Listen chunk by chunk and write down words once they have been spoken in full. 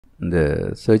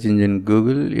The search engine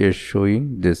Google is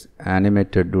showing this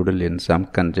animated doodle in some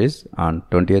countries on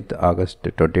 20th August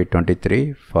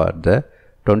 2023 for the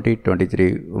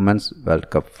 2023 Women's World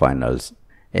Cup finals.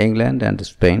 England and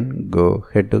Spain go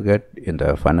head-to-head in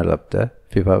the final of the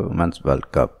FIFA Women's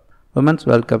World Cup. Women's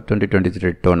World Cup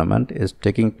 2023 tournament is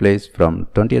taking place from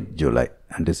 20th July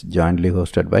and is jointly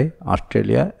hosted by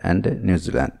Australia and New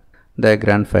Zealand. The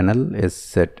grand final is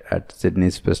set at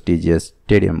Sydney's prestigious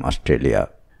Stadium Australia.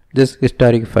 This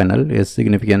historic final is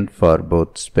significant for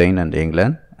both Spain and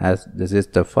England, as this is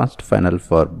the first final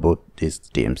for both these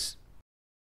teams.